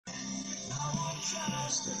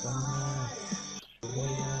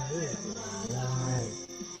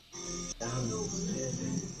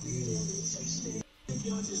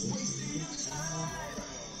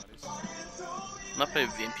I play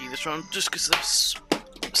with VMP this round just because I was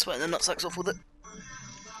sweating their nutsacks off with it.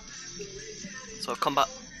 So I'll combat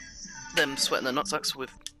them sweating their nutsacks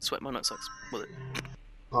with sweat my nutsacks with it.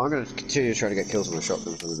 Oh, I'm going to continue trying to get kills on the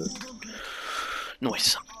shotgun for a minute.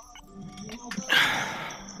 Nice.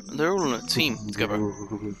 They're all on a team together.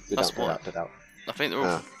 That's what. I think they're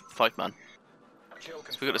all 5-man.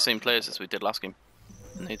 So we got the same players as we did last game,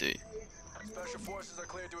 and they do. Special forces are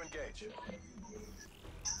clear to engage.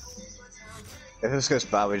 If this goes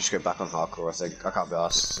bad, we just go back on hardcore. I think I can't be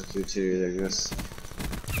asked to do two of this.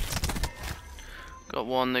 Got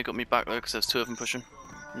one. They got me back though because there's 2 of them pushing.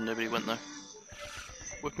 And nobody went there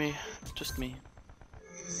with me. Just me.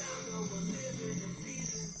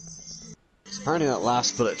 Apparently that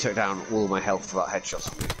last bullet took down all my health without headshots.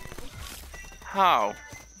 How?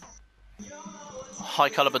 High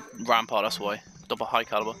caliber rampart. That's why. Double high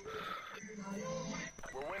caliber.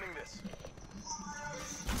 We're winning this.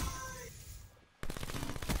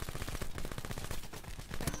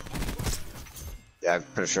 Yeah, I'm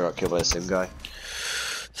pretty sure I got killed by the same guy.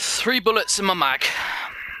 3 bullets in my mag.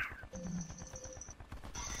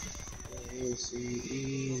 Easy,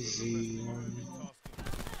 easy.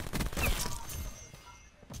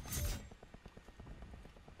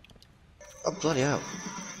 Oh, bloody hell.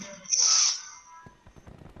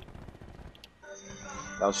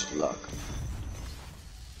 That was just luck.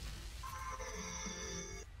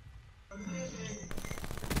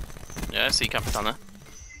 Yeah, I see camping down there.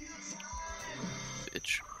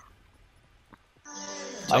 Bitch.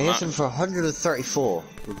 I hit him for 134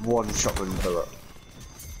 with 1 shotgun bullet.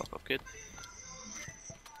 Fuck off, kid.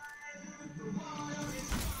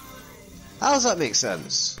 How does that make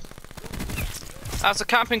sense? How's the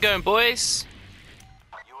camping going, boys?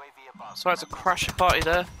 Sorry to crash your party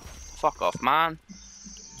there. Fuck off, man.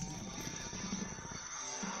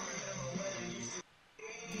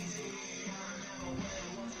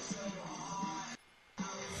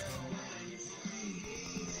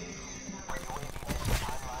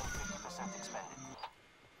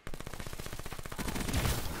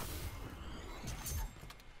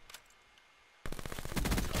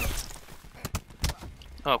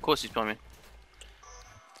 Oh, of course he's behind me.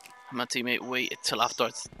 My teammate waited till after I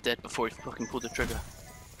was dead before he fucking pulled the trigger.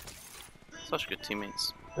 Such good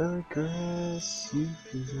teammates.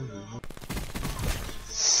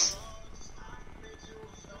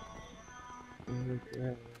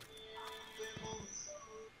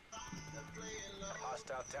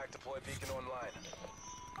 Hostile TAC deploy beacon online.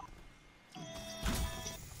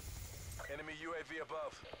 Enemy UAV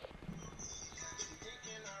above.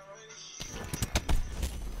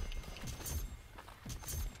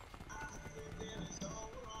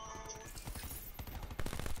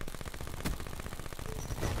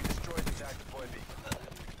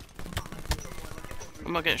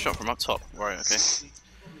 Am I getting shot from up top? Right, okay.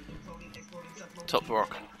 Top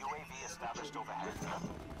rock.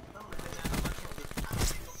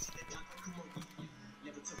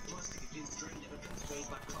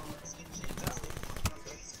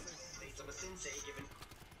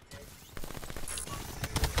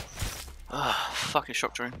 Ah, fucking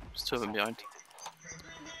shock drone. There's 2 of them behind.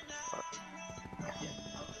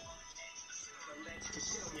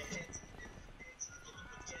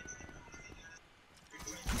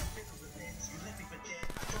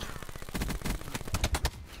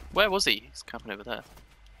 Where was he? He's camping over there.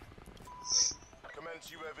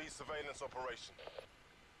 Commence UAV surveillance operation.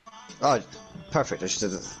 Oh, perfect. I just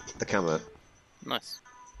did the camera. Nice.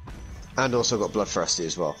 And also got bloodthirsty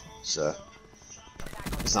as well. So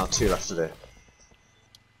there's now 2 left to do.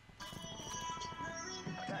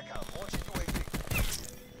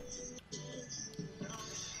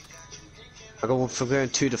 I got one from going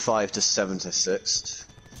 2 to 5 to 7 to 6. Just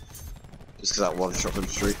because that 1 shotgun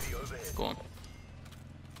streak. Go on.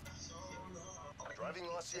 Driving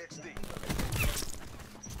RCXD.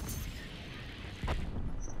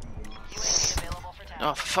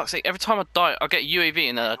 Oh, for fuck's sake, every time I die, I get UAV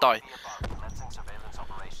and then I die.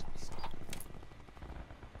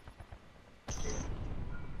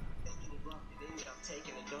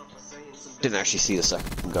 Didn't actually see the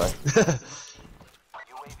second guy.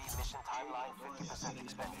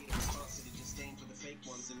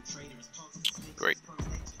 Great.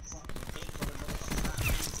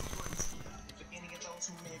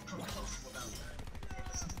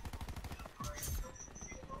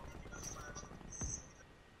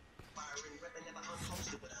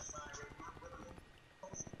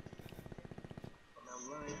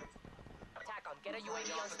 Get a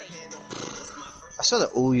UAV on station. I saw they're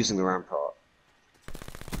all using the rampart.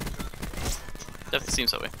 Definitely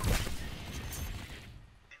seems that way.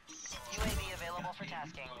 UAV available for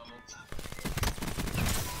tasking.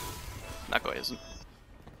 That guy isn't.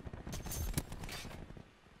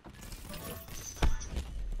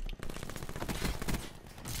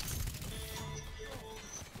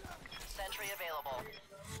 Sentry available.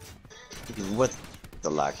 Even with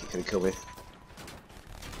the lag, you can kill me.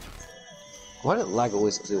 Why don't lag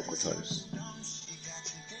always at the awkward times?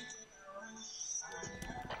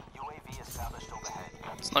 UAV established overhead.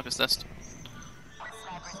 Sniper's nest.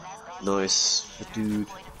 Nice, dude.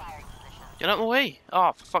 Get out of my way!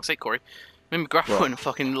 Oh, for fuck's sake, Corey. Made me grapple What? and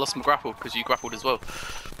fucking lost my grapple because you grappled as well.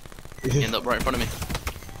 You end up right in front of me.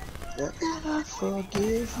 I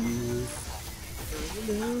forgive you.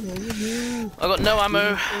 I got no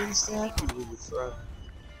ammo.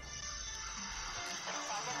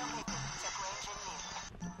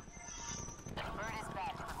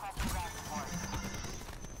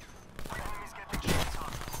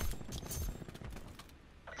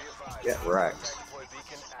 Get wrecked. Deploy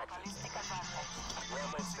beacon active. We're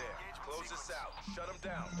almost there. Close this out. Shut them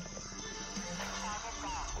down.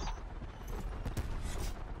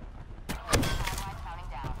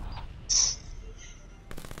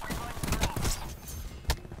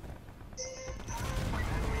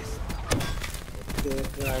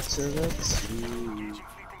 Get back to the team.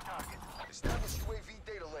 Establish UAV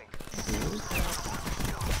data link.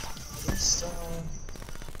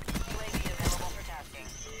 UAV available for tasking.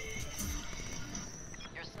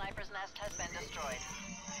 Your sniper's nest has been destroyed.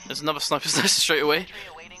 There's another sniper's nest straight away. Sentry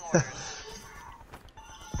awaiting orders.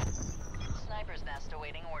 Sniper's nest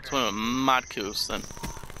awaiting orders. It's one of the mad kills then. Scanning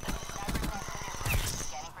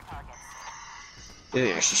for targets. They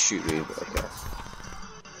didn't actually shoot me, but okay.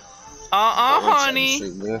 Honey!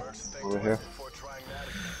 Shoot there, over here. Before trying that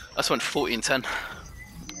again. I just went 40 and 10.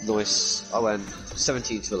 Nice. I went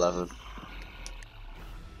 17 to 11.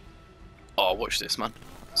 Oh, watch this, man.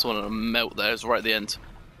 It's one of the melt there. It's right at the end.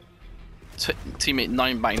 Teammate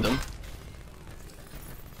 9 banged them.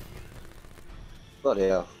 Bloody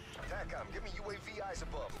hell. TACOM, give me UAV eyes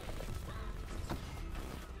above.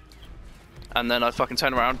 And then I fucking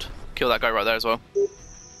turn around, kill that guy right there as well.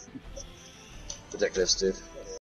 Ridiculous, dude.